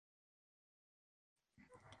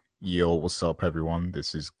Yo, what's up, everyone?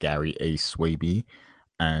 This is Gary A. Swaby,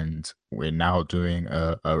 and we're now doing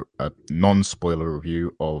a non-spoiler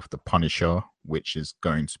review of The Punisher, which is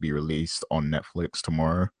going to be released on Netflix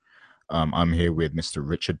tomorrow. I'm here with Mr.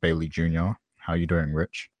 Richard Bailey Jr. How you doing,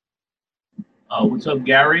 Rich? What's up,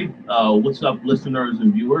 Gary? What's up, listeners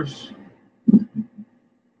and viewers?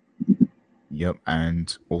 Yep,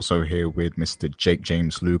 and also here with Mr. Jake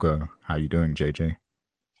James Lugo. How you doing, JJ?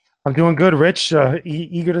 I'm doing good, Rich.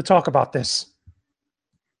 Eager to talk about this.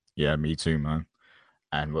 Yeah, me too, man.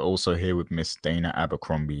 And we're also here with Miss Dana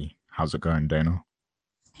Abercrombie. How's it going, Dana?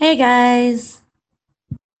 Hey guys.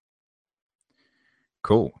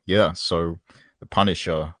 Cool. Yeah. So the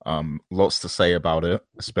Punisher, lots to say about it,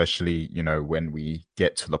 especially, when we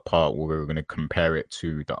get to the part where we're going to compare it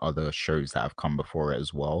to the other shows that have come before it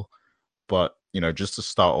as well. But, just to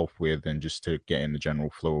start off with and just to get in the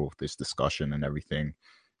general flow of this discussion and everything,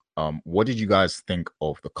 what did you guys think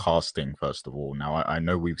of the casting, first of all? Now, I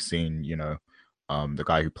know we've seen, the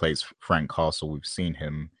guy who plays Frank Castle, we've seen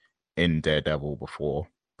him in Daredevil before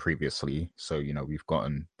previously. So, we've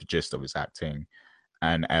gotten the gist of his acting.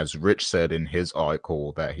 And as Rich said in his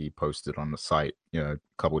article that he posted on the site, a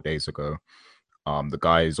couple of days ago, the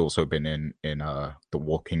guy has also been in The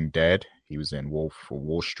Walking Dead. He was in Wolf for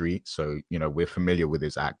Wall Street, so we're familiar with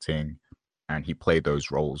his acting, and he played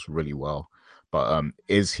those roles really well. But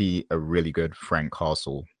is he a really good Frank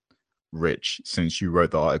Castle? Rich, since you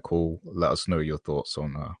wrote the article, let us know your thoughts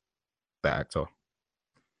on the actor.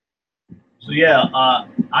 So yeah,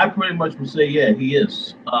 I pretty much would say yeah, he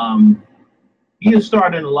is. He has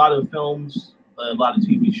starred in a lot of films, a lot of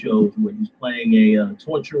TV shows where he's playing a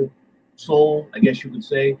tortured soul, I guess you could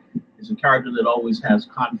say. It's a character that always has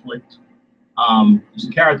conflict. It's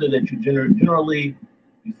a character that you generally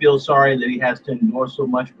you feel sorry that he has to endure so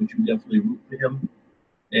much, but you definitely root for him.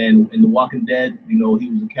 And in The Walking Dead, he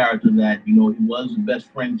was a character that, he was the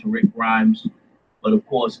best friend to Rick Grimes. But of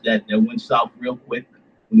course, that went south real quick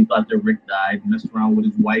when he thought that Rick died, messed around with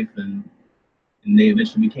his wife, and they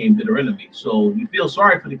eventually became bitter enemies. So you feel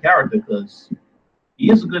sorry for the character because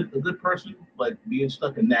he is a good person, but being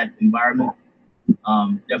stuck in that environment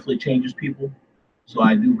definitely changes people. So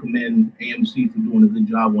I do commend AMC for doing a good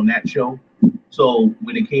job on that show. So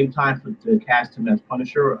when it came time to cast him as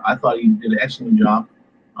Punisher, I thought he did an excellent job.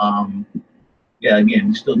 Um, yeah, again,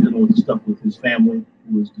 he's still dealing with the stuff with his family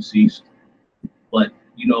who is deceased, but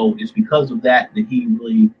it's because of that he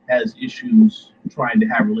really has issues trying to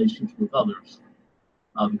have relationships with others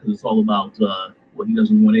because it's all about he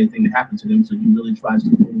doesn't want anything to happen to them, so he really tries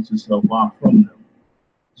to close himself off from them.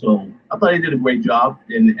 So I thought he did a great job.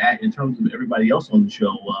 And in terms of everybody else on the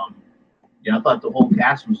show, yeah, I thought the whole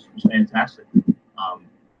cast was fantastic. I don't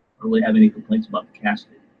really have any complaints about the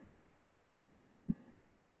casting.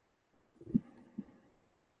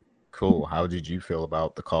 Cool. How did you feel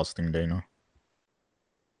about the casting, Dana?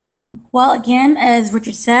 Well, again, as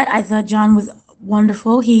Richard said, I thought John was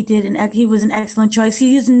wonderful. He was an excellent choice.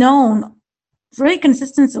 He is known very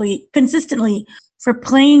consistently for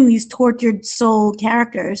playing these tortured soul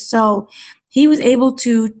characters. So he was able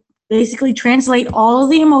to basically translate all of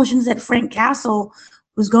the emotions that Frank Castle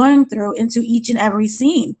was going through into each and every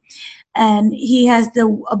scene. And he has the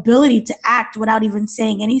ability to act without even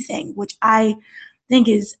saying anything, which I think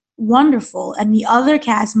is wonderful. And the other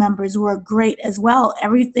cast members were great as well.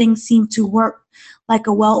 Everything seemed to work like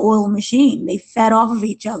a well-oiled machine. They fed off of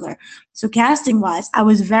each other. So casting-wise, I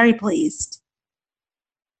was very pleased.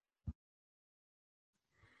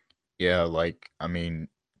 Yeah,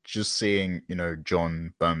 just seeing,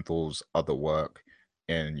 John Bernthal's other work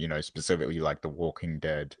in, specifically like The Walking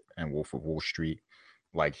Dead and Wolf of Wall Street,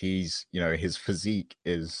 like he's, his physique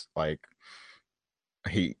is I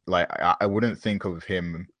wouldn't think of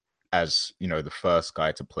him as, the first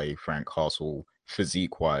guy to play Frank Castle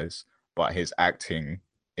physique wise, but his acting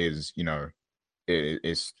is,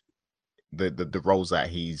 is the roles that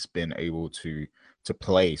he's been able to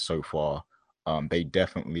play so far, they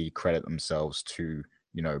definitely credit themselves to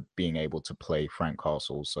being able to play Frank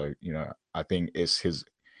Castle. So I think it's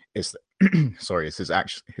sorry, it's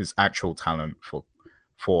his actual talent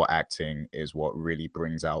for acting is what really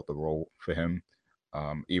brings out the role for him.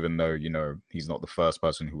 Even though he's not the first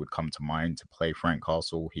person who would come to mind to play Frank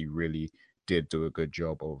Castle, he really did do a good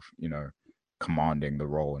job of commanding the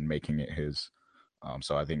role and making it his.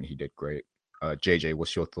 So I think he did great. JJ,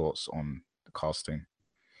 what's your thoughts on the casting?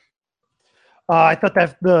 I thought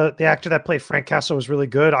that the actor that played Frank Castle was really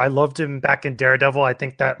good. I loved him back in Daredevil. I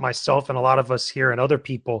think that myself and a lot of us here and other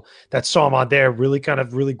people that saw him on there really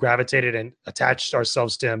gravitated and attached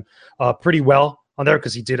ourselves to him pretty well. on there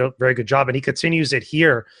because he did a very good job, and he continues it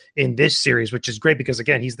here in this series, which is great because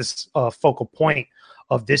again, he's this focal point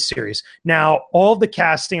of this series. Now, all the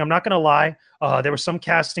casting, I'm not going to lie, there were some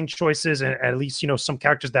casting choices and at least, some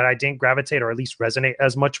characters that I didn't gravitate or at least resonate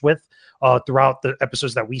as much with throughout the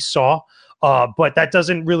episodes that we saw. But that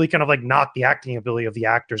doesn't really kind of like knock the acting ability of the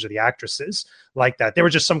actors or the actresses like that. There were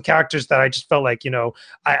just some characters that I just felt like,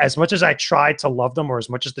 as much as I tried to love them or as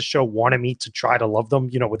much as the show wanted me to try to love them,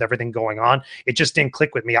 with everything going on, it just didn't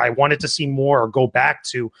click with me. I wanted to see more or go back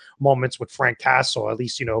to moments with Frank Castle, at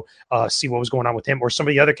least, see what was going on with him or some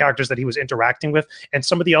of the other characters that he was interacting with and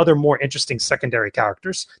some of the other more interesting secondary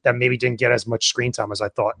characters that maybe didn't get as much screen time as I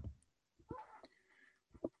thought.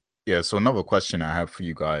 Yeah, so another question I have for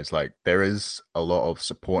you guys, like there is a lot of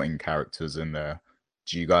supporting characters in there.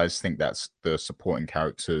 Do you guys think that's the supporting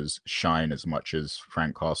characters shine as much as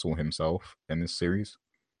Frank Castle himself in this series?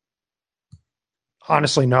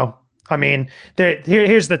 Honestly, no. I mean,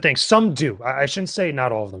 here's the thing. Some do. I shouldn't say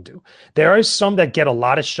not all of them do. There are some that get a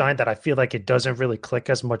lot of shine that I feel like it doesn't really click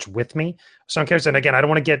as much with me. Some characters, and again, I don't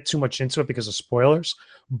want to get too much into it because of spoilers,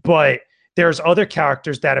 but there's other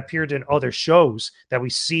characters that appeared in other shows that we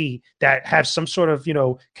see that have some sort of,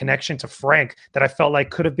 connection to Frank that I felt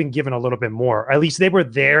like could have been given a little bit more. At least they were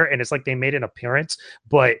there and it's like they made an appearance,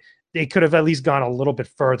 but they could have at least gone a little bit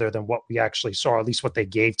further than what we actually saw, or at least what they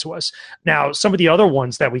gave to us. Now, some of the other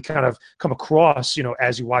ones that we kind of come across,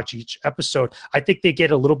 as you watch each episode, I think they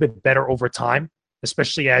get a little bit better over time,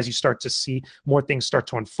 especially as you start to see more things start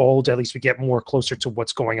to unfold. At least we get more closer to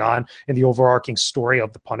what's going on in the overarching story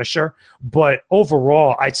of the Punisher. But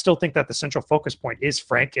overall, I still think that the central focus point is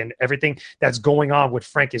Frank, and everything that's going on with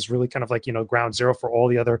Frank is really kind of like, ground zero for all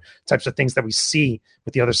the other types of things that we see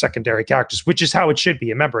with the other secondary characters, which is how it should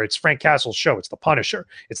be. Remember, it's Frank Castle's show. It's the Punisher.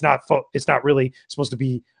 It's not really supposed to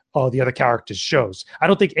be the other characters' shows. I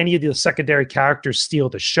don't think any of the secondary characters steal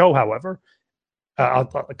the show, however.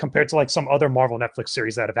 Compared to like some other Marvel Netflix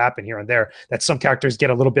series that have happened here and there, that some characters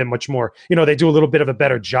get a little bit much more, they do a little bit of a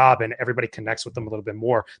better job and everybody connects with them a little bit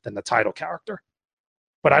more than the title character.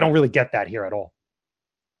 But I don't really get that here at all.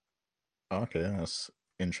 Okay, that's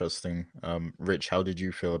interesting. Rich, how did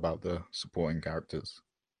you feel about the supporting characters?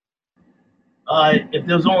 If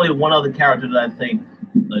there's only one other character that I think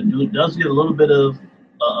does get a little bit of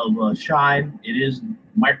shine, it is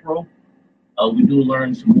Micro. We do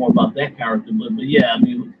learn some more about that character, but yeah, I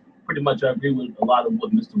mean, pretty much I agree with a lot of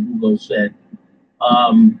what Mr. Lugo said.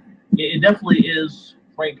 It definitely is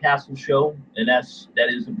Frank Castle's show, and that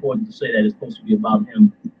is important to say that it's supposed to be about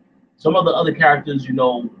him. Some of the other characters, we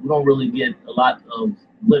don't really get a lot of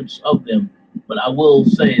glimpse of them, but I will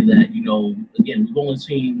say that, again, we've only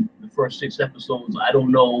seen the first 6 episodes. I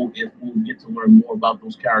don't know if we'll get to learn more about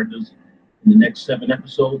those characters in the next 7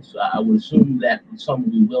 episodes. I would assume that with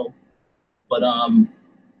some we will. But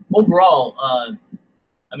overall,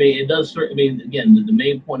 I mean, it does. I mean, again, the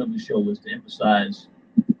main point of the show is to emphasize,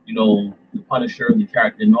 the Punisher, the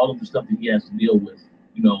character, and all of the stuff that he has to deal with.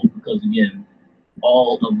 Because again,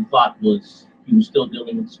 all of the thought was he was still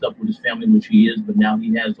dealing with stuff with his family, which he is, but now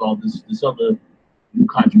he has all this other new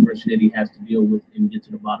controversy that he has to deal with and get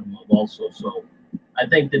to the bottom of also. So I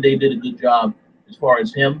think that they did a good job as far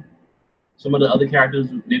as him. Some of the other characters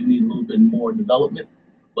maybe need a little bit more development.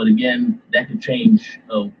 But again, that could change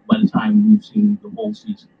by the time we've seen the whole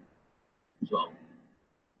season. So,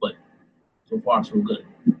 but so far so good.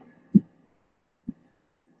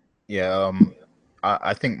 Yeah,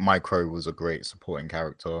 I think Micro was a great supporting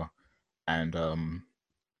character, and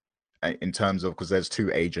in terms of because there's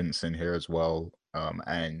 2 agents in here as well,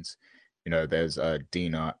 and there's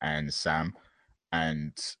Dina and Sam,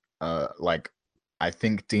 and like I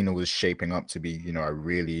think Dina was shaping up to be a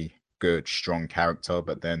really good, strong character,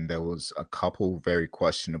 but then there was a couple very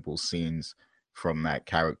questionable scenes from that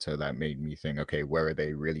character that made me think, okay, where are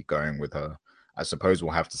they really going with her? I suppose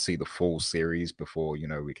we'll have to see the full series before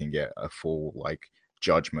we can get a full like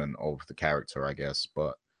judgment of the character, I guess.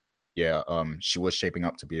 But yeah, she was shaping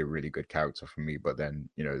up to be a really good character for me, but then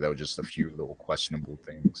there were just a few little questionable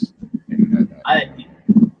things in there that,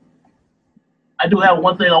 I do have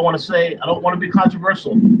one thing I want to say. I don't want to be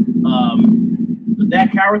controversial.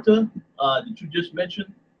 That character that you just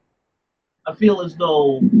mentioned, I feel as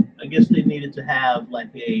though I guess they needed to have like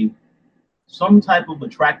some type of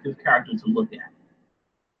attractive character to look at.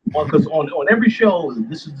 Because on every show,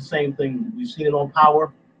 this is the same thing. We've seen it on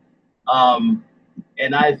Power,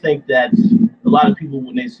 and I think that a lot of people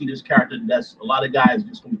when they see this character, that's a lot of guys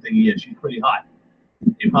just going to think, yeah, she's pretty hot.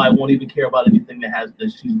 They probably won't even care about anything that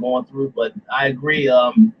she's going through. But I agree.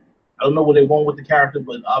 I don't know what they want with the character,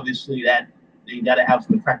 but obviously that they got to have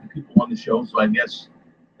some attractive people on the show. So I guess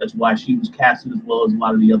That's why she was casted as well as a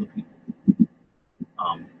lot of the other people.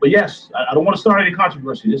 But yes, I don't want to start any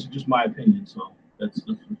controversy. This is just my opinion, so that's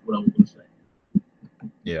what I was going to say.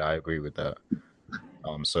 Yeah, I agree with that.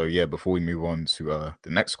 So yeah, before we move on to the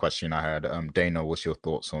next question I had, Dana, what's your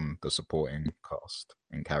thoughts on the supporting cast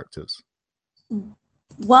and characters?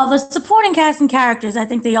 Well, the supporting cast and characters, I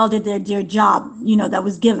think they all did their job, that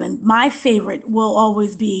was given. My favorite will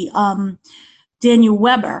always be Daniel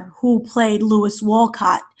Weber, who played Lewis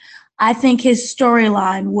Walcott. I think his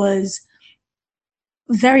storyline was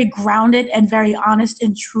very grounded and very honest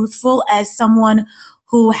and truthful as someone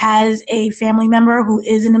who has a family member who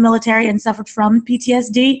is in the military and suffered from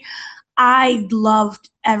PTSD. I loved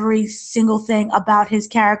every single thing about his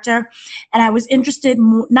character, and I was interested,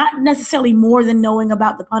 not necessarily more than knowing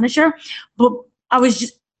about the Punisher, but I was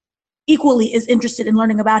just equally as interested in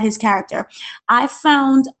learning about his character. I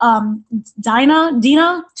found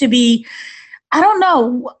Dina to be, I don't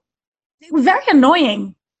know, very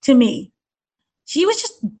annoying to me. She was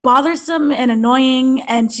just bothersome and annoying,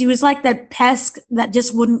 and she was like that pest that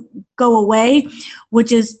just wouldn't go away,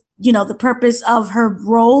 which is, the purpose of her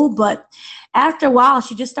role. But after a while,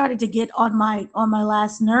 she just started to get on my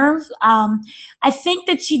last nerve. I think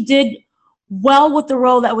that she did well with the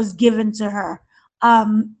role that was given to her.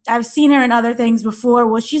 I've seen her in other things before.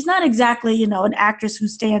 Well, she's not exactly, an actress who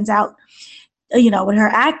stands out, in her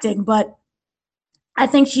acting, but I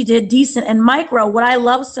think she did decent. And Micro, what I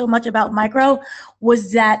love so much about Micro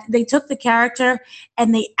was that they took the character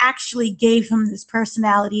and they actually gave him this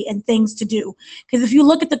personality and things to do. Because if you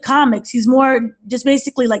look at the comics, he's more just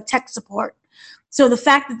basically like tech support. So the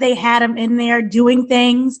fact that they had him in there doing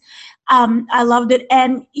things, I loved it.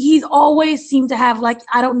 And he's always seemed to have, like,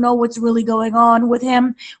 I don't know what's really going on with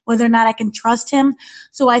him, whether or not I can trust him.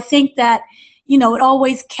 So I think that, it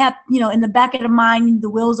always kept, in the back of the mind, the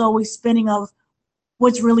wheels always spinning of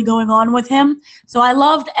what's really going on with him. So I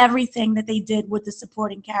loved everything that they did with the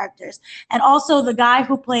supporting characters. And also the guy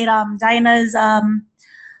who played Diana's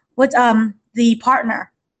the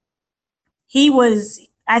partner. He was,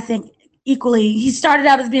 I think, equally, he started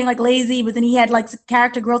out as being like lazy, but then he had like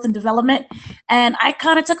character growth and development. And I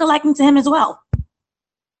kind of took a liking to him as well.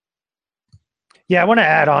 Yeah, I want to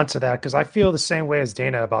add on to that because I feel the same way as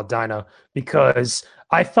Dana about Dinah, because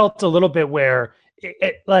I felt a little bit where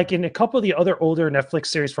like in a couple of the other older Netflix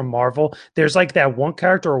series from Marvel, there's like that one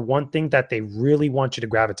character or one thing that they really want you to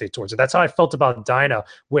gravitate towards. And that's how I felt about Dinah,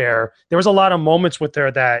 where there was a lot of moments with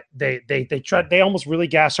her that they almost really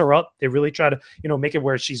gas her up. They really try to, make it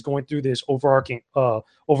where she's going through this overarching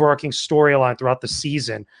storyline throughout the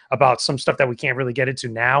season about some stuff that we can't really get into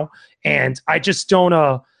now. And I just don't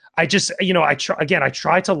I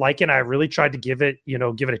tried to like it. And I really tried to give it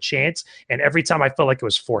a chance. And every time I felt like it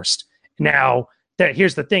was forced. Now,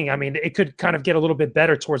 here's the thing. I mean, it could kind of get a little bit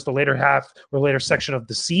better towards the later half or later section of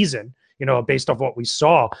the season, based off what we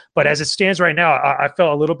saw. But as it stands right now, I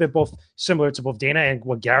felt a little bit both similar to both Dana and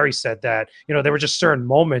what Gary said, that, there were just certain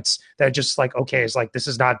moments that just like, okay, it's like, this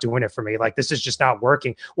is not doing it for me. Like, this is just not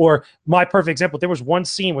working. Or my perfect example, there was one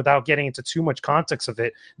scene, without getting into too much context of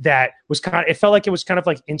it, that was it felt like it was kind of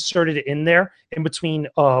like inserted in there in between,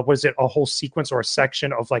 was it a whole sequence or a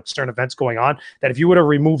section of like certain events going on, that if you would have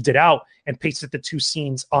removed it out and pasted the two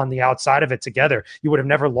scenes on the outside of it together, you would have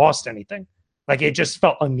never lost anything. Like, it just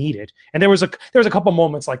felt unneeded. And there was a couple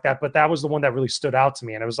moments like that, but that was the one that really stood out to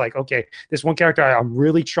me. And I was like, okay, this one character I'm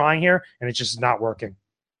really trying here, and it's just not working.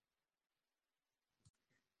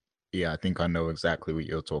 Yeah, I think I know exactly what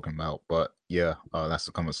you're talking about, but yeah, that's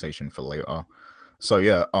a conversation for later. So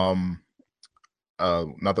yeah,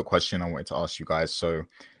 another question I wanted to ask you guys. So,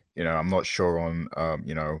 I'm not sure on,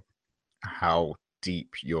 how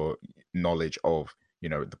deep your knowledge of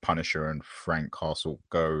the Punisher and Frank Castle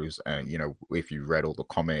goes, and if you read all the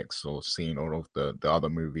comics or seen all of the other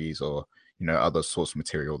movies or other source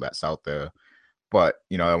material that's out there. But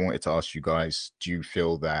I wanted to ask you guys, do you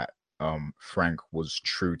feel that Frank was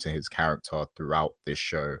true to his character throughout this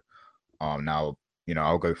show? Now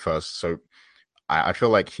I'll go first. So I feel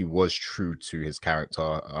like he was true to his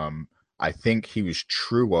character. I think he was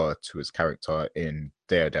truer to his character in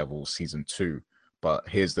Daredevil season 2. But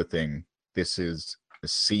here's the thing: this is a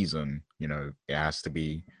season, it has to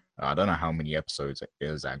be, I don't know how many episodes it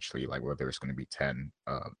is actually, like whether it's going to be 10,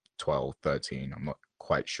 12, 13, I'm not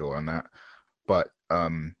quite sure on that. But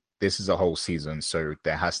this is a whole season, so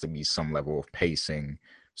there has to be some level of pacing.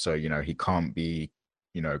 So, he can't be,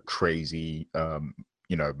 crazy,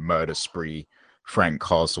 murder spree Frank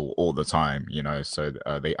Castle all the time, so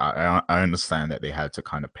I understand that they had to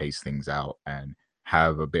kind of pace things out and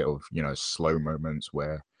have a bit of, slow moments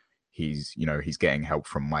where he's getting help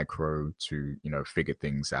from Micro to, figure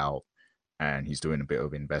things out, and he's doing a bit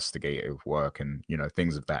of investigative work and,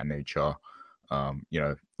 things of that nature.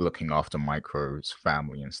 Looking after Micro's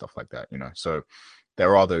family and stuff like that, So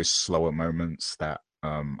there are those slower moments that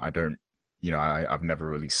I don't, I've never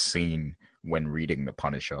really seen when reading The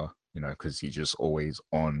Punisher, because he's just always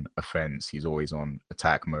on offense. He's always on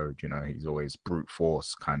attack mode, he's always brute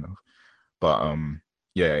force kind of. But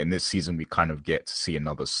yeah, in this season, we kind of get to see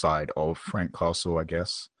another side of Frank Castle, I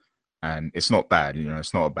guess. And it's not bad,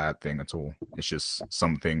 it's not a bad thing at all. It's just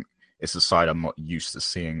something, it's a side I'm not used to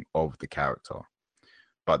seeing of the character.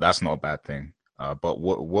 But that's not a bad thing. But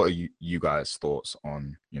what are you guys' thoughts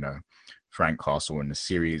on, Frank Castle in the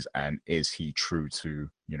series, and is he true to,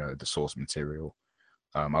 the source material?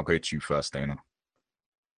 I'll go to you first, Dana.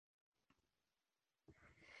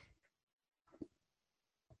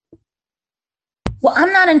 Well,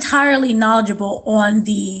 I'm not entirely knowledgeable on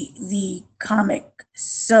the comic,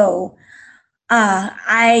 so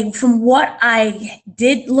from what I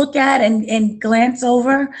did look at and glance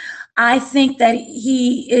over, I think that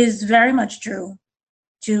he is very much true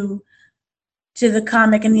to the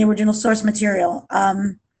comic and the original source material.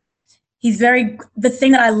 The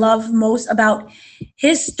thing that I love most about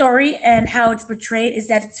his story and how it's portrayed is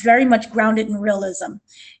that it's very much grounded in realism.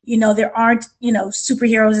 There aren't,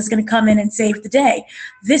 superheroes that's going to come in and save the day.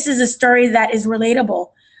 This is a story that is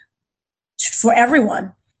relatable for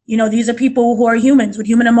everyone. These are people who are humans with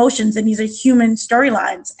human emotions, and these are human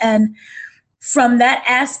storylines. And from that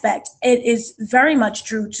aspect, it is very much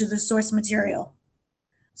true to the source material.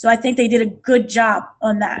 So I think they did a good job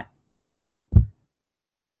on that.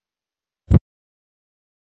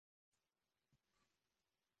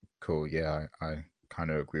 Cool. Yeah, I kind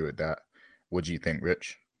of agree with that. What do you think,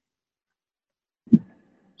 Rich?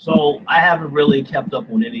 So I haven't really kept up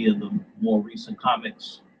on any of the more recent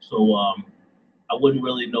comics, so I wouldn't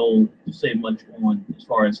really know to say much on as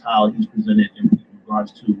far as how he's presented in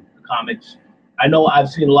regards to the comics. I know I've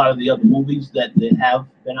seen a lot of the other movies that have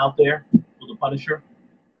been out there for the Punisher.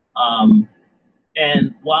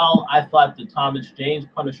 And while I thought the Thomas James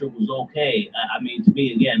Punisher was okay, I mean, to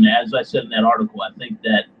me, again, as I said in that article, I think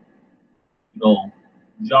that,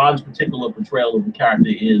 John's particular portrayal of the character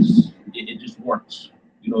it just works,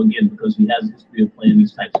 again, because he has a history of playing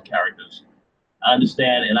these types of characters. I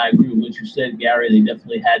understand, and I agree with what you said, Gary. They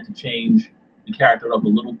definitely had to change the character up a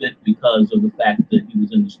little bit because of the fact that he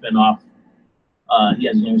was in the spinoff. He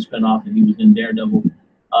has his own spinoff, and he was in Daredevil.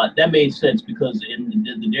 That made sense because in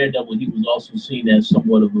the Daredevil, he was also seen as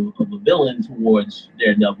somewhat of a villain towards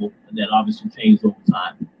Daredevil, and that obviously changed over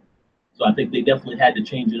time. So I think they definitely had to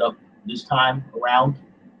change it up this time around.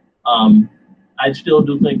 I still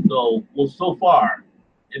do think, though, well, so far,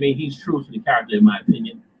 I mean, he's true to the character, in my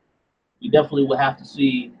opinion. We definitely will have to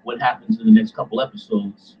see what happens in the next couple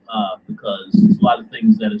episodes because there's a lot of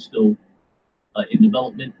things that are still in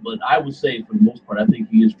development. But I would say, for the most part, I think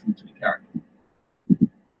he is true to the character.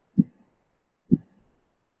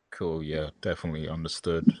 Cool. Yeah, definitely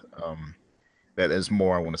understood. There's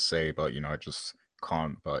more I want to say, but I just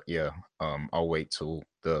can't. But yeah, I'll wait till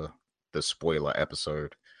the spoiler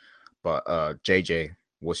episode. But JJ,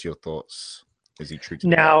 what's your thoughts? Is he true to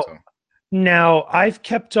the character? Now, I've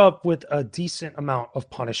kept up with a decent amount of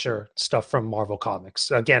Punisher stuff from Marvel Comics.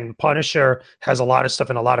 Again, Punisher has a lot of stuff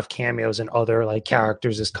and a lot of cameos and other like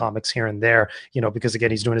characters as comics here and there, because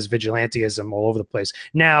again, he's doing his vigilantism all over the place.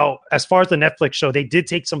 Now, as far as the Netflix show, they did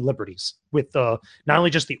take some liberties with not only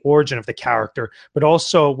just the origin of the character, but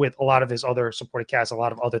also with a lot of his other supporting cast, a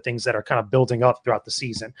lot of other things that are kind of building up throughout the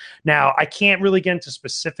season. Now, I can't really get into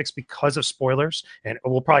specifics because of spoilers, and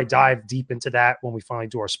we'll probably dive deep into that when we finally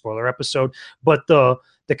do our spoiler episode. But the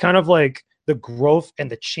kind of like the growth and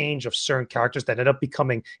the change of certain characters that end up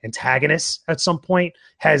becoming antagonists at some point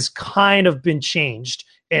has kind of been changed,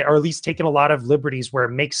 or at least taken a lot of liberties where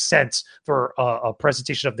it makes sense for a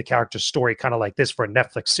presentation of the character's story, kind of like this for a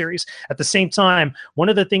Netflix series. At the same time, one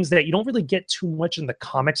of the things that you don't really get too much in the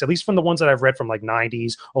comics, at least from the ones that I've read from like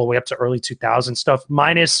 90s all the way up to early 2000 stuff,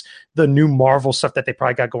 minus the new Marvel stuff that they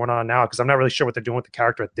probably got going on now, because I'm not really sure what they're doing with the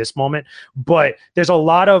character at this moment. But there's a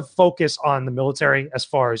lot of focus on the military as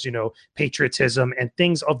far as, patriotism and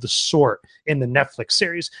things of the sort in the Netflix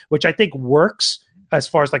series, which I think works as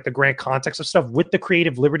far as like the grand context of stuff with the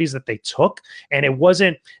creative liberties that they took. And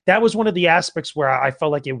that was one of the aspects where I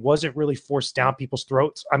felt like it wasn't really forced down people's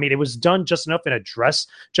throats. I mean, it was done just enough and addressed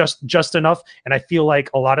just enough. And I feel like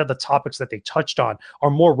a lot of the topics that they touched on are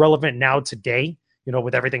more relevant now today,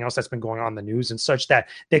 with everything else that's been going on in the news and such, that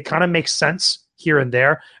they kind of make sense here and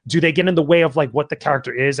there. Do they get in the way of like what the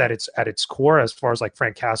character is at its core, as far as like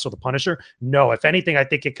Frank Castle, the Punisher? No. If anything, I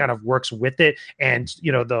think it kind of works with it, and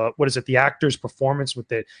the actor's performance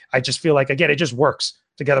with it. I just feel like, again, it just works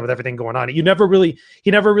together with everything going on. He never really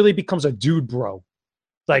becomes a dude bro,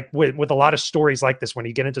 like with a lot of stories like this. When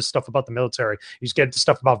you get into stuff about the military, you just get into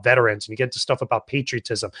stuff about veterans, and you get into stuff about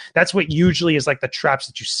patriotism. That's what usually is like the traps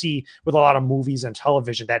that you see with a lot of movies and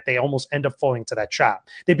television, that they almost end up falling into that trap.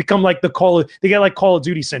 They become like they get like Call of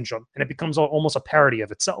Duty syndrome, and it becomes almost a parody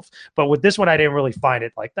of itself. But with this one, I didn't really find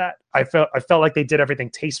it like that. I felt like they did everything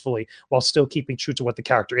tastefully while still keeping true to what the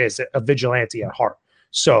character is, a vigilante at heart.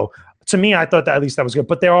 So to me, I thought that at least that was good.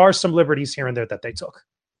 But there are some liberties here and there that they took.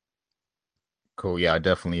 Cool. Yeah, I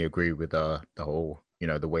definitely agree with the whole,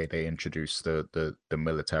 the way they introduce the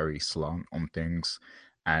military slant on things.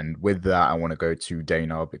 And with that, I want to go to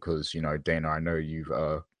Dana because, Dana, I know you've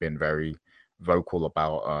been very vocal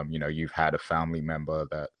about, you've had a family member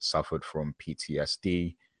that suffered from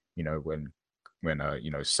PTSD, when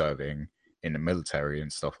serving in the military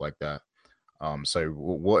and stuff like that. So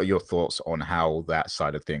what are your thoughts on how that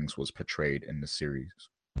side of things was portrayed in the series?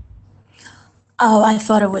 Oh, I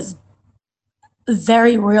thought it was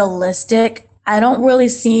very realistic. I don't really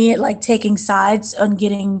see it like taking sides on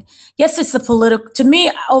getting. Yes, it's the political. To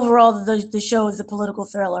me, overall, the show is a political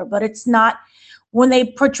thriller, but it's not. When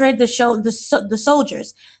they portrayed the show, the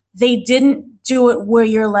soldiers, they didn't do it where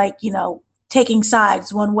you're like, taking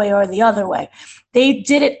sides one way or the other way. They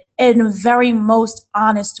did it in a very most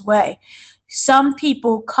honest way. Some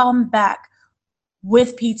people come back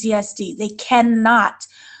with PTSD. They cannot,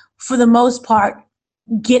 for the most part,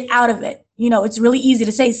 get out of it. It's really easy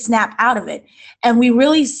to say snap out of it. And we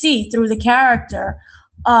really see through the character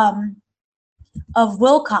of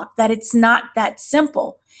Wilcock that it's not that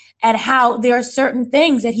simple, and how there are certain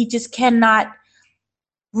things that he just cannot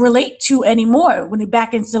relate to anymore when he's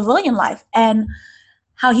back in civilian life, and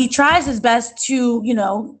how he tries his best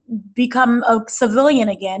to, become a civilian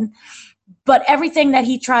again. But everything that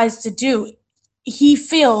he tries to do, he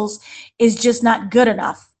feels is just not good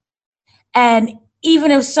enough. And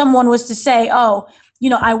even if someone was to say, oh,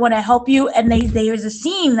 I want to help you, and there's a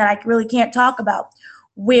scene that I really can't talk about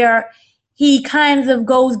where he kind of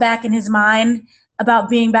goes back in his mind about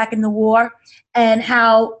being back in the war, and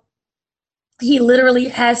how he literally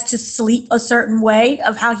has to sleep a certain way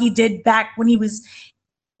of how he did back when he was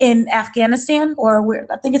in Afghanistan, or where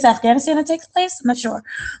I think it's Afghanistan that takes place. I'm not sure.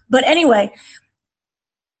 But anyway,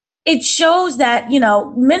 it shows that,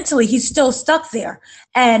 mentally he's still stuck there.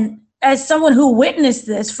 And as someone who witnessed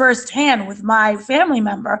this firsthand with my family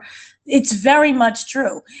member, it's very much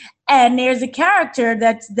true. And there's a character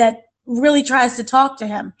that really tries to talk to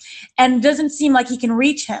him and doesn't seem like he can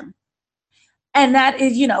reach him. And that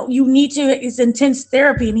is, you need to, it's intense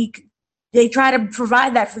therapy, and they try to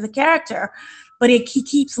provide that for the character, but he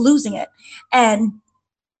keeps losing it. And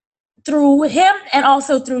through him, and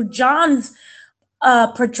also through John's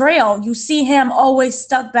portrayal, you see him always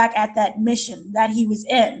stuck back at that mission that he was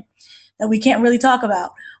in, that we can't really talk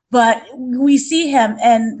about. But we see him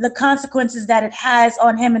and the consequences that it has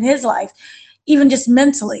on him in his life, even just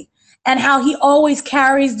mentally, and how he always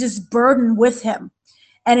carries this burden with him.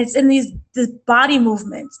 And it's in the body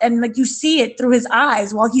movements, and like you see it through his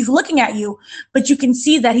eyes while he's looking at you, but you can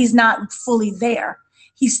see that he's not fully there.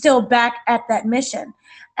 He's still back at that mission.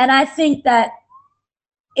 And I think that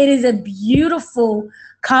it is a beautiful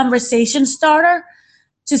conversation starter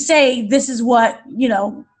to say this is what,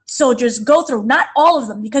 soldiers go through. Not all of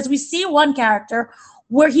them, because we see one character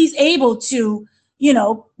where he's able to,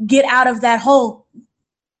 get out of that hole,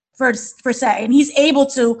 per se, and he's able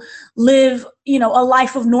to live, a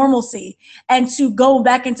life of normalcy and to go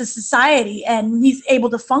back into society, and he's able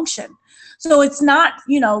to function. So it's not,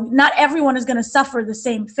 not everyone is going to suffer the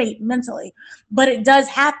same fate mentally, but it does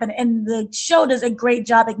happen. And the show does a great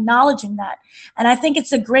job acknowledging that. And I think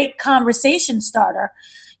it's a great conversation starter,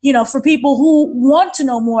 for people who want to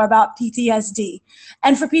know more about PTSD,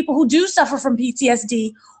 and for people who do suffer from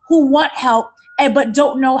PTSD, who want help, but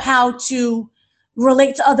don't know how to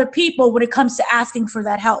relate to other people when it comes to asking for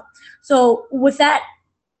that help. So with that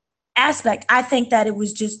aspect, I think that it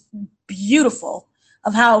was just beautiful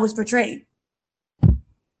of how it was portrayed.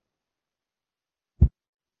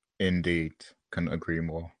 Indeed, couldn't agree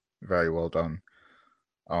more. Very well done.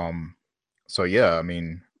 So yeah, I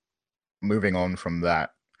mean, moving on from that,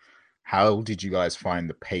 how did you guys find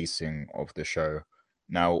the pacing of the show?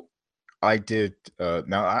 Now, I did.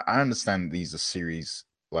 Now I understand these are series,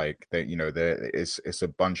 like that. There it's a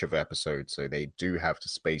bunch of episodes, so they do have to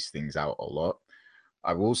space things out a lot.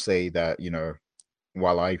 I will say that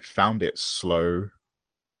while I found it slow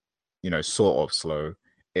sort of slow.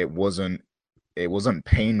 It wasn't it wasn't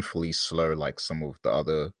painfully slow like some of the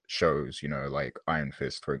other shows, like Iron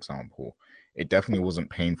Fist, for example. It definitely wasn't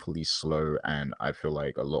painfully slow, and I feel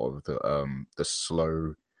like a lot of the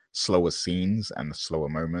slower scenes and the slower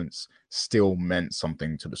moments still meant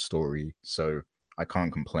something to the story. So I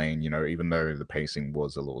can't complain, even though the pacing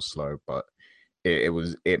was a little slow, but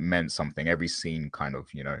it meant something. Every scene kind of,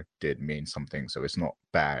 did mean something. So it's not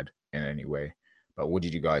bad in any way. But what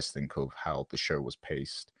did you guys think of how the show was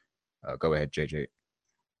paced? Go ahead, JJ.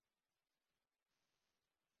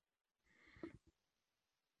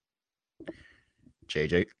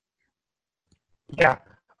 JJ. Yeah.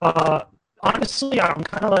 Uh, Honestly, I'm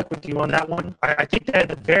kind of like with you on that one. I think that at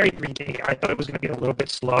the very beginning, I thought it was going to be a little bit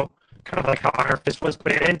slow, kind of like how Iron Fist was,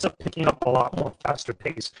 but it ends up picking up a lot more faster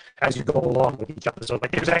pace as you go along with each episode. Like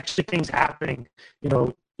there's actually things happening,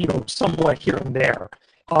 somewhat here and there.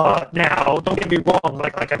 Now, don't get me wrong.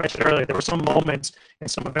 Like I mentioned earlier, there were some moments and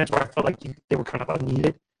some events where I felt like they were kind of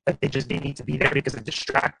unneeded. Like they just didn't need to be there because it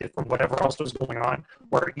distracted from whatever else was going on.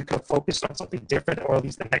 Where you could focus on something different, or at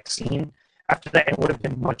least the next scene after that, it would have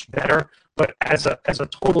been much better. But as a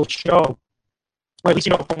total show, or at least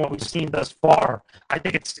from what we've seen thus far, I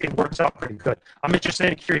think it works out pretty good. I'm interested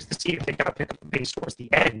and curious to see if they gotta pick up the pace towards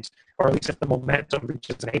the end, or at least if the momentum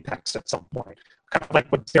reaches an apex at some point. Kind of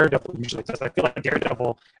like what Daredevil usually does. I feel like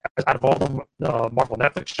Daredevil, out of all the Marvel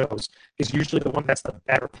Netflix shows, is usually the one that's the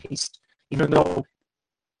better paced, even though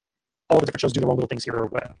all the different shows do their own little things here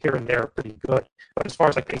and there pretty good. But as far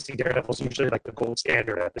as like pacing, Daredevil is usually like the gold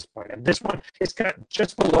standard at this point. And this one is kind of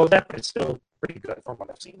just below that, but it's still pretty good from what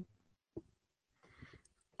I've seen.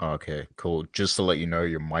 Okay, cool. Just to let you know,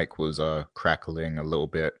 your mic was crackling a little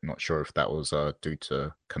bit. Not sure if that was due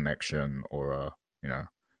to connection or you know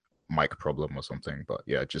mic problem or something. But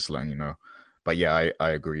yeah, just letting you know. But yeah, I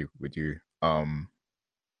agree with you.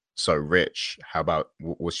 So Rich, how about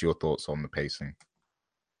what's your thoughts on the pacing?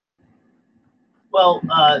 Well,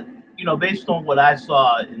 based on what I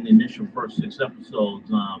saw in the initial first 6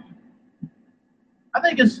 episodes, I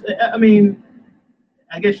think it's. I mean,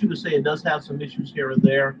 I guess you could say it does have some issues here and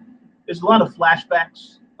there. There's a lot of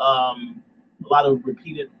flashbacks, a lot of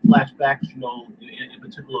repeated flashbacks. In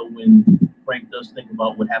particular when Frank does think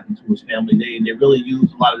about what happened to his family. They really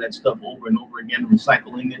use a lot of that stuff over and over again,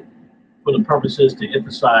 recycling it for the purposes to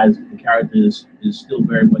emphasize that the character is still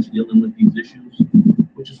very much dealing with these issues,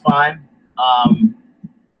 which is fine.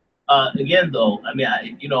 Again, though, I mean,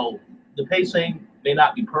 the pacing may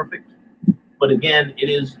not be perfect, but again, it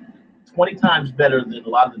is 20 times better than a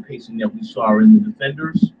lot of the pacing that we saw in the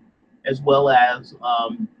Defenders, as well as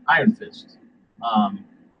Iron Fist. So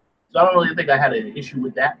I don't really think I had an issue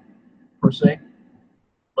with that per se,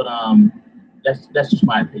 but that's just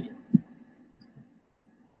my opinion.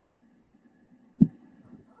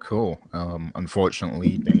 Cool.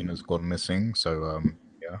 Unfortunately, Dana's gone missing, so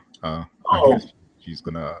yeah. I Oh, guess she's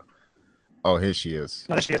gonna. Oh, here she is.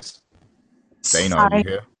 There she is. Dana, are you Sorry.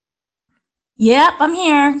 here? Yep, I'm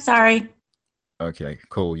here. Sorry. Okay,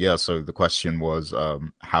 cool. Yeah, so the question was,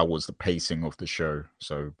 how was the pacing of the show?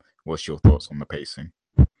 So, what's your thoughts on the pacing?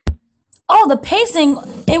 Oh, the pacing,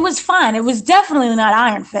 it was fine. It was definitely not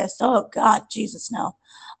Iron Fist. Oh God, Jesus, no.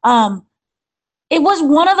 Um, it was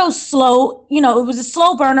one of those slow, it was a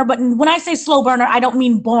slow burner, but when I say slow burner, I don't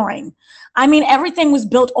mean boring. I mean everything was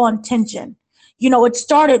built on tension. It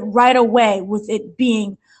started right away with it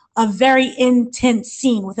being a very intense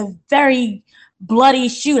scene with a very bloody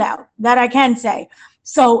shootout, that I can say.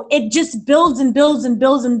 So it just builds and builds and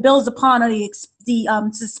builds and builds upon the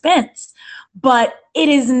suspense, but it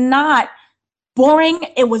is not boring.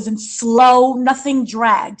 It wasn't slow, nothing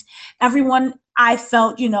dragged. Everyone, I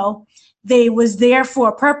felt, they was there for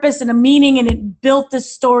a purpose and a meaning, and it built the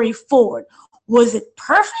story forward. Was it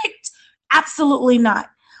perfect? Absolutely not.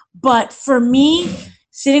 But for me,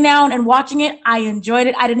 sitting down and watching it, I enjoyed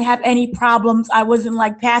it. I didn't have any problems. I wasn't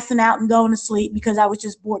like passing out and going to sleep because I was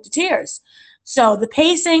just bored to tears. So the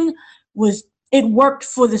pacing it worked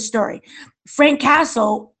for the story. Frank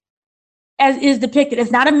Castle, as is depicted,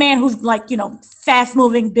 is not a man who's like, fast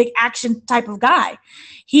moving, big action type of guy.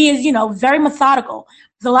 He is, very methodical.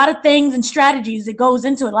 There's a lot of things and strategies that goes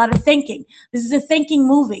into it, a lot of thinking. This is a thinking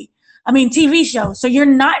movie. I mean, TV show. So you're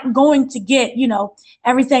not going to get,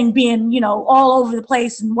 everything being, all over the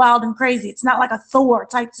place and wild and crazy. It's not like a Thor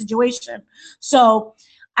type situation. So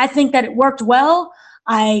I think that it worked well.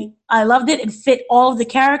 I loved it. It fit all of the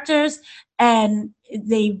characters, and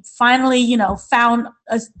they finally, found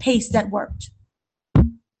a pace that worked.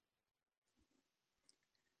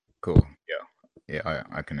 Cool. Yeah, yeah,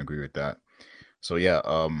 I can agree with that. So yeah,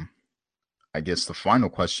 I guess the final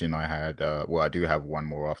question I had, well, I do have one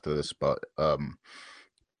more after this, but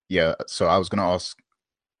yeah. So I was gonna ask,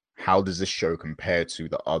 how does this show compare to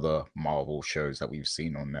the other Marvel shows that we've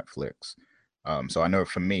seen on Netflix? So I know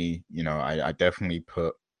for me, I definitely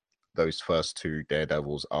put those first two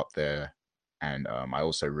Daredevils up there, and I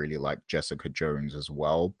also really like Jessica Jones as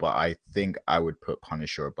well. But I think I would put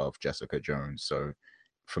Punisher above Jessica Jones. So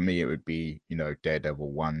for me, it would be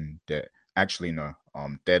Daredevil one, actually no,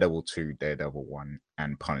 Daredevil two, Daredevil one,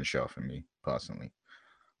 and Punisher for me personally.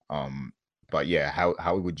 Um, but yeah,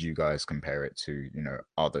 how would you guys compare it to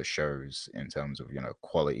other shows in terms of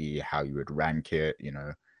quality? How you would rank it?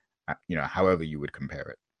 However you would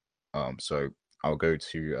compare it. So I'll go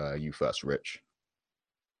to you first, Rich.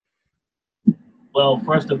 Well,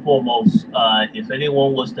 first and foremost, if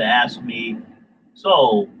anyone was to ask me,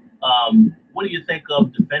 so what do you think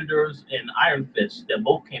of Defenders and Iron Fist that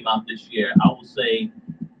both came out this year? I would say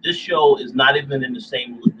this show is not even in the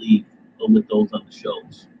same league with those other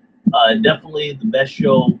shows. Definitely the best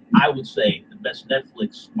show, I would say, the best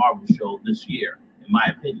Netflix Marvel show this year, in my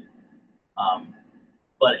opinion. Um,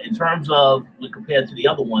 but in terms of when compared to the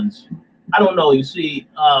other ones, I don't know. You see,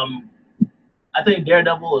 I think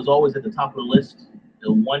Daredevil is always at the top of the list.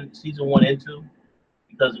 The one season one and two,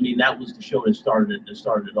 because I mean that was the show that started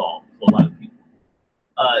it all for a lot of people.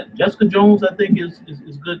 Jessica Jones, I think, is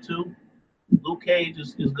good too. Luke Cage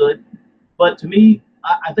is good, but to me,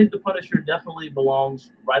 I think the Punisher definitely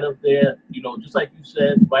belongs right up there. Just like you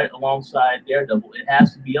said, right alongside Daredevil, it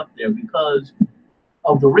has to be up there because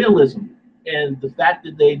of the realism and the fact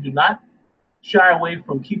that they do not shy away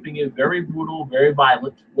from keeping it very brutal, very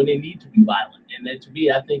violent when they need to be violent. And then to me,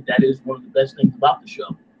 I think that is one of the best things about the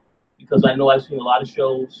show because I know I've seen a lot of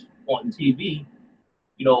shows on TV,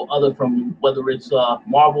 other from whether it's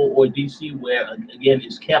Marvel or DC, where again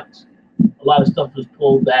it's kept a lot of stuff is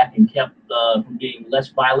pulled back and kept from being less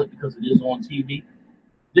violent because it is on TV.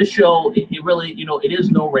 This show, it really, it is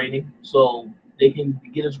no rating, so they can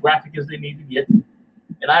get as graphic as they need to get,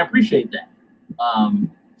 and I appreciate that.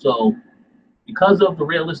 So because of the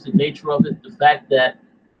realistic nature of it, the fact that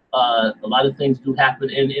a lot of things do happen,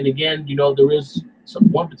 and again, there is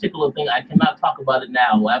one particular thing I cannot talk about it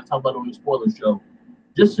now. I've talked about it on the spoiler show.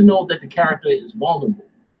 Just to know that the character is vulnerable.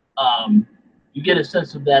 You get a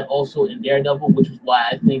sense of that also in Daredevil, which is why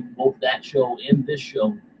I think both that show and this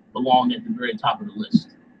show belong at the very top of the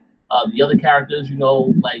list. The other characters,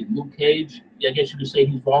 like Luke Cage, I guess you could say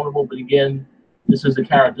he's vulnerable, but again, this is a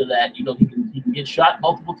character that he can get shot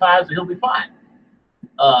multiple times and he'll be fine.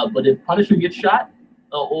 But if Punisher gets shot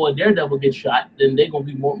or Daredevil gets shot, then they could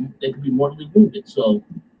be mortally wounded. So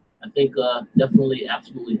I think definitely,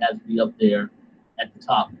 absolutely has to be up there at the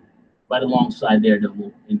top, right alongside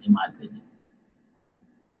Daredevil, in my opinion.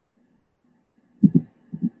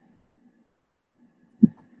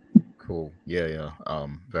 Cool. Yeah, yeah.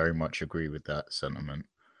 Very much agree with that sentiment.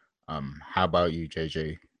 How about you,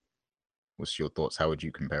 JJ? What's your thoughts? How would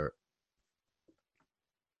you compare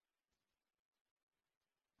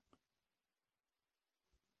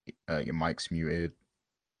it? Your mic's muted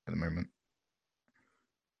at the moment.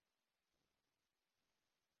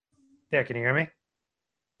 Yeah, can you hear me?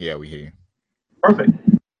 Yeah, we hear you. Perfect.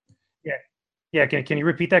 Yeah. Yeah, can you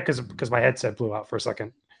repeat that? Because my headset blew out for a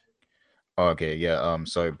second. Okay, yeah.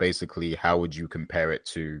 So basically, how would you compare it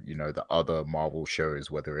to, the other Marvel shows,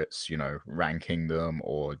 whether it's, ranking them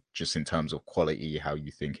or just in terms of quality, how you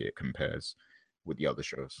think it compares with the other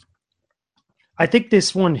shows? I think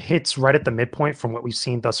this one hits right at the midpoint from what we've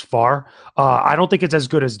seen thus far. I don't think it's as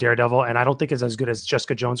good as Daredevil, and I don't think it's as good as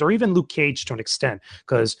Jessica Jones or even Luke Cage to an extent.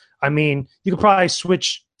 Because I mean, you could probably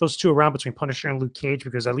switch those two around between Punisher and Luke Cage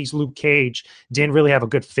because at least Luke Cage didn't really have a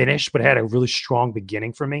good finish, but had a really strong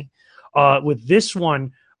beginning for me. With this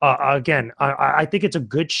one, again, I think it's a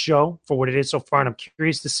good show for what it is so far, and I'm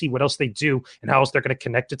curious to see what else they do and how else they're going to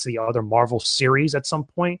connect it to the other Marvel series at some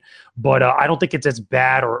point. But I don't think it's as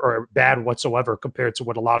bad or bad whatsoever compared to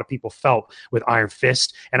what a lot of people felt with Iron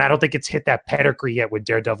Fist, and I don't think it's hit that pedigree yet with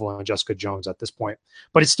Daredevil and Jessica Jones at this point.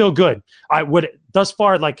 But it's still good. I would thus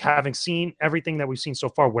far, like having seen everything that we've seen so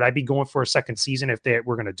far, would I be going for a second season if they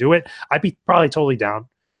were going to do it? I'd be probably totally down.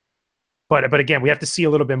 But again, we have to see a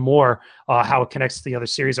little bit more how it connects to the other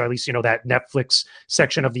series, or at least that Netflix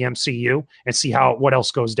section of the MCU, and see what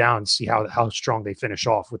else goes down, and see how strong they finish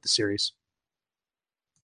off with the series.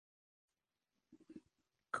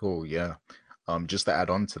 Cool, yeah. Just to add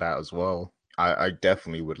on to that as well, I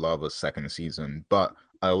definitely would love a second season, but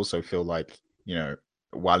I also feel like,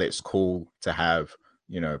 while it's cool to have,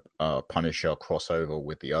 Punisher crossover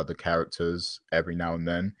with the other characters every now and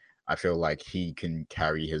then, I feel like he can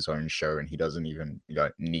carry his own show, and he doesn't even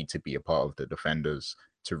need to be a part of the Defenders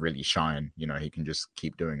to really shine. He can just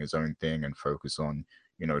keep doing his own thing and focus on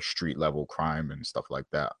street level crime and stuff like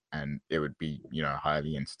that, and it would be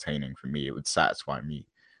highly entertaining for me. It would satisfy me.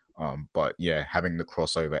 But yeah, having the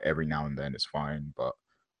crossover every now and then is fine, but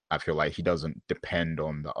I feel like he doesn't depend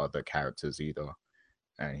on the other characters either,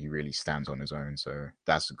 and he really stands on his own, so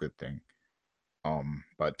that's a good thing.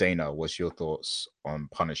 But Dana, what's your thoughts on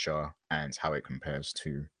Punisher and how it compares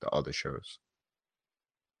to the other shows?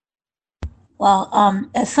 Well,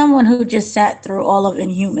 as someone who just sat through all of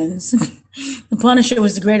Inhumans, The Punisher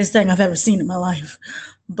was the greatest thing I've ever seen in my life.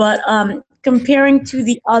 But comparing to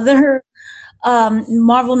the other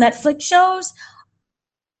Marvel Netflix shows,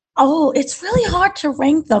 it's really hard to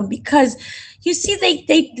rank them because you see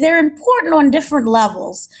they're important on different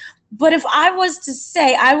levels. But if I was to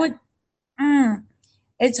say, I would,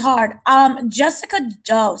 it's hard. Jessica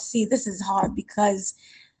Joe, see, this is hard because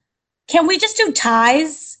can we just do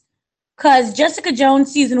ties? Because Jessica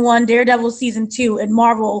Jones season 1, Daredevil season 2, and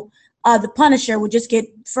Marvel, The Punisher would just get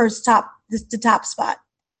the top spot.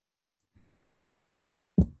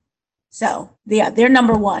 So yeah, they're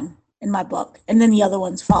number 1 in my book, and then the other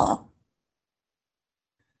ones follow.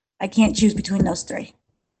 I can't choose between those 3.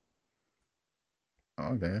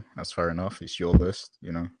 Okay, that's fair enough. It's your list,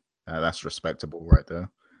 that's respectable right there.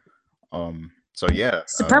 So yeah,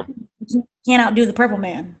 You can't outdo the Purple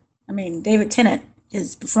Man. I mean, David Tennant,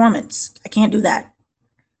 his performance, I can't do that.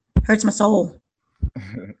 Hurts my soul.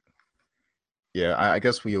 Yeah, I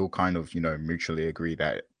guess we all kind of mutually agree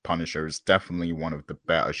that Punisher is definitely one of the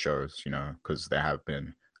better shows, because there have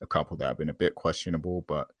been a couple that have been a bit questionable,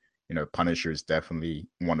 but Punisher is definitely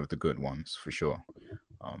one of the good ones for sure.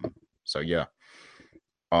 So yeah.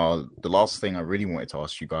 The last thing I really wanted to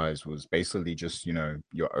ask you guys was basically just, your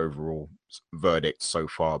overall verdict so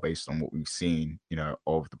far based on what we've seen,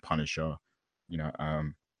 of the Punisher,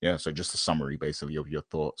 yeah, so just a summary basically of your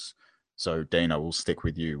thoughts. So Dana, we'll stick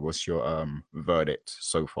with you. What's your verdict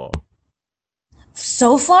so far?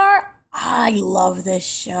 So far, I love this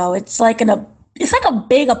show. It's like a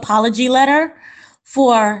big apology letter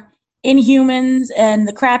for Inhumans and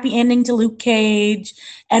the crappy ending to Luke Cage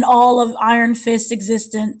and all of Iron Fist's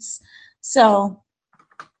existence. So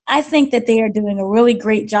I think that they are doing a really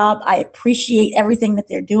great job. I appreciate everything that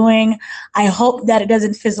they're doing. I hope that it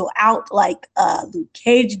doesn't fizzle out like Luke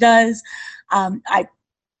Cage does. I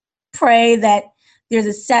pray that there's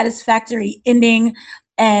a satisfactory ending,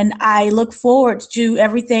 and I look forward to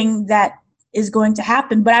everything that is going to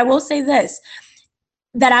happen. But I will say this,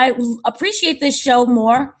 that I appreciate this show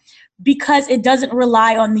more because it doesn't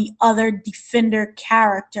rely on the other Defender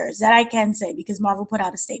characters. That I can say because Marvel put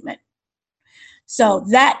out a statement. So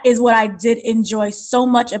that is what I did enjoy so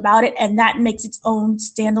much about it, and that makes its own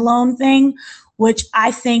standalone thing, which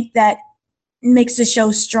I think that makes the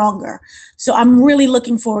show stronger. So I'm really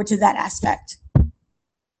looking forward to that aspect.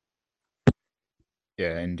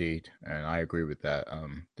 Yeah, indeed, and I agree with that.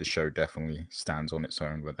 The show definitely stands on its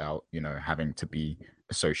own without, having to be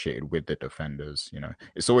associated with the Defenders.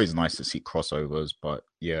 It's always nice to see crossovers, but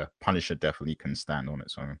yeah, Punisher definitely can stand on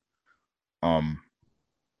its own.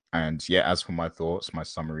 And yeah, as for my thoughts, my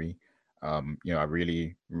summary, I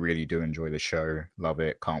really, really do enjoy the show. Love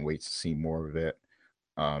it. Can't wait to see more of it.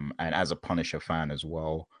 And as a Punisher fan as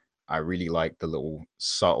well, I really like the little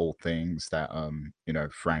subtle things that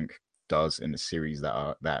Frank does in the series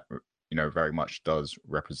that very much does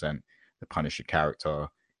represent the Punisher character.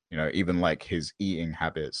 Even like his eating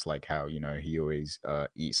habits, like how he always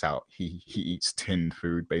eats out. He eats tinned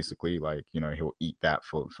food basically. Like he'll eat that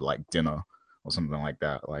for like dinner or something like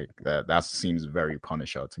that. Like that seems very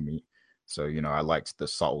Punisher to me. So I liked the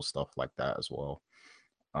subtle stuff like that as well.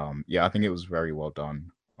 Yeah, I think it was very well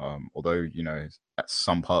done. Although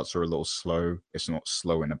some parts are a little slow, it's not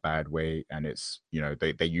slow in a bad way, and it's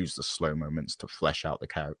they use the slow moments to flesh out the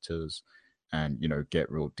characters and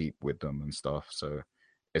get real deep with them and stuff. So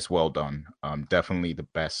it's well done. Definitely the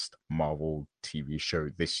best Marvel TV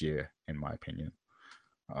show this year, in my opinion.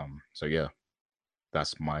 So yeah,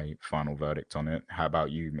 that's my final verdict on it. How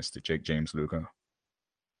about you, Mr. Jake James Luca?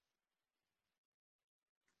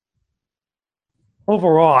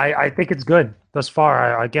 Overall, I think it's good thus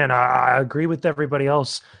far. I agree with everybody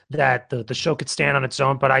else that the show could stand on its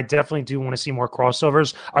own, but I definitely do want to see more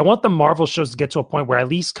crossovers. I want the Marvel shows to get to a point where at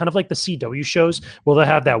least kind of like the CW shows, where they'll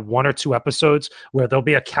have that 1 or 2 episodes where there'll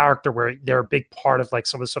be a character where they're a big part of like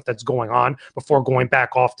some of the stuff that's going on before going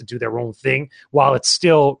back off to do their own thing, while it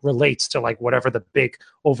still relates to like whatever the big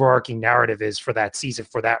overarching narrative is for that season,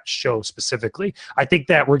 for that show specifically. I think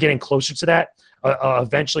that we're getting closer to that.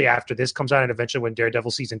 eventually after this comes out, and eventually when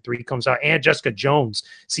Daredevil season 3 comes out, and Jessica Jones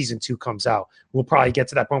season 2 comes out, we'll probably get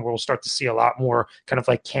to that point where we'll start to see a lot more kind of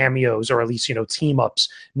like cameos, or at least, you know, team ups,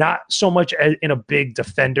 not so much in a big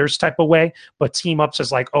Defenders type of way, but team ups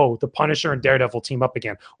as like, oh, the Punisher and Daredevil team up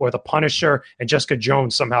again, or the Punisher and Jessica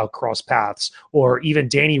Jones somehow cross paths, or even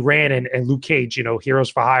Danny Rand and Luke Cage, you know, Heroes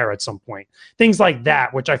for Hire at some point. Things like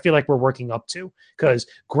that, which I feel like we're working up to. Because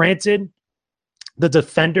granted, the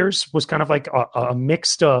Defenders was kind of like a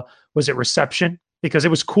mixed, was it reception? Because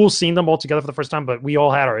it was cool seeing them all together for the first time, but we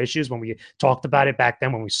all had our issues when we talked about it back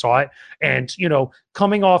then when we saw it. And, you know,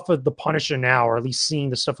 coming off of the Punisher now, or at least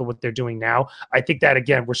seeing the stuff of what they're doing now, I think that,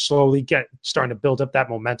 again, we're slowly starting to build up that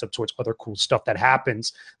momentum towards other cool stuff that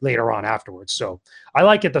happens later on afterwards. So I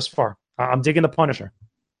like it thus far. I'm digging the Punisher.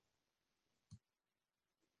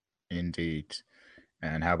 Indeed.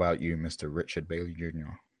 And how about you, Mr. Richard Bailey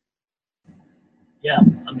Jr.? Yeah,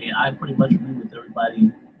 I mean, I pretty much agree with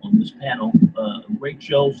everybody on this panel. A great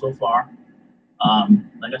show so far.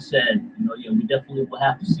 Like I said, you know, yeah, we definitely will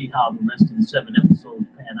have to see how the rest of the 7 episodes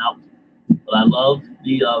pan out. But I love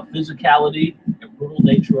the physicality and brutal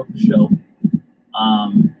nature of the show.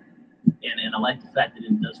 And I like the fact that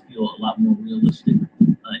it does feel a lot more realistic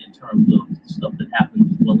in terms of stuff that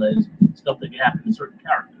happens, as well as stuff that can happen to certain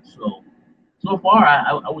characters. So far,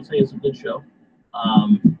 I would say it's a good show.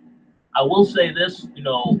 I will say this, you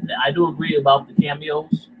know, I do agree about the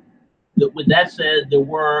cameos. With that said, there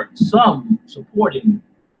were some supporting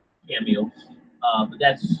cameos, but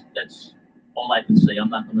that's all I can say. I'm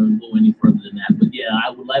not going to go any further than that. But yeah,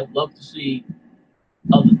 I would love to see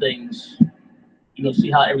other things, you know,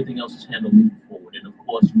 see how everything else is handled moving forward. And of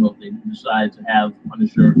course, you know, if they decide to have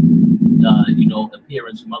Punisher, you know, appear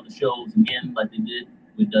in some other shows again, like they did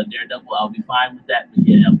with Daredevil, I'll be fine with that. But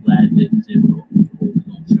yeah, I'm glad that he's able to hold his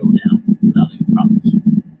own show down without any problems.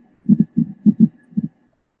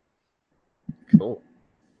 Cool.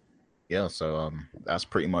 Yeah, so that's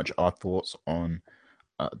pretty much our thoughts on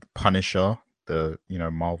Punisher, the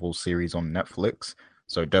Marvel series on Netflix.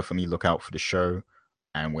 So definitely look out for the show.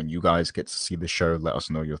 And when you guys get to see the show, let us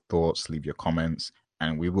know your thoughts, leave your comments,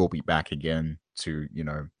 and we will be back again to,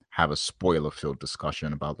 have a spoiler-filled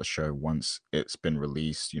discussion about the show once it's been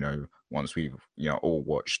released, once we've, all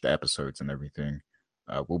watched the episodes and everything.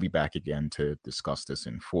 We'll be back again to discuss this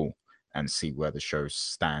in full and see where the show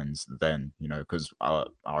stands then, because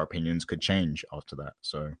our opinions could change after that.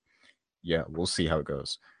 So, yeah, we'll see how it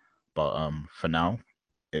goes. But for now,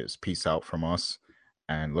 it's peace out from us.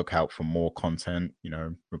 And look out for more content,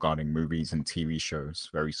 regarding movies and TV shows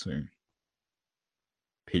very soon.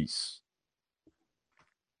 Peace.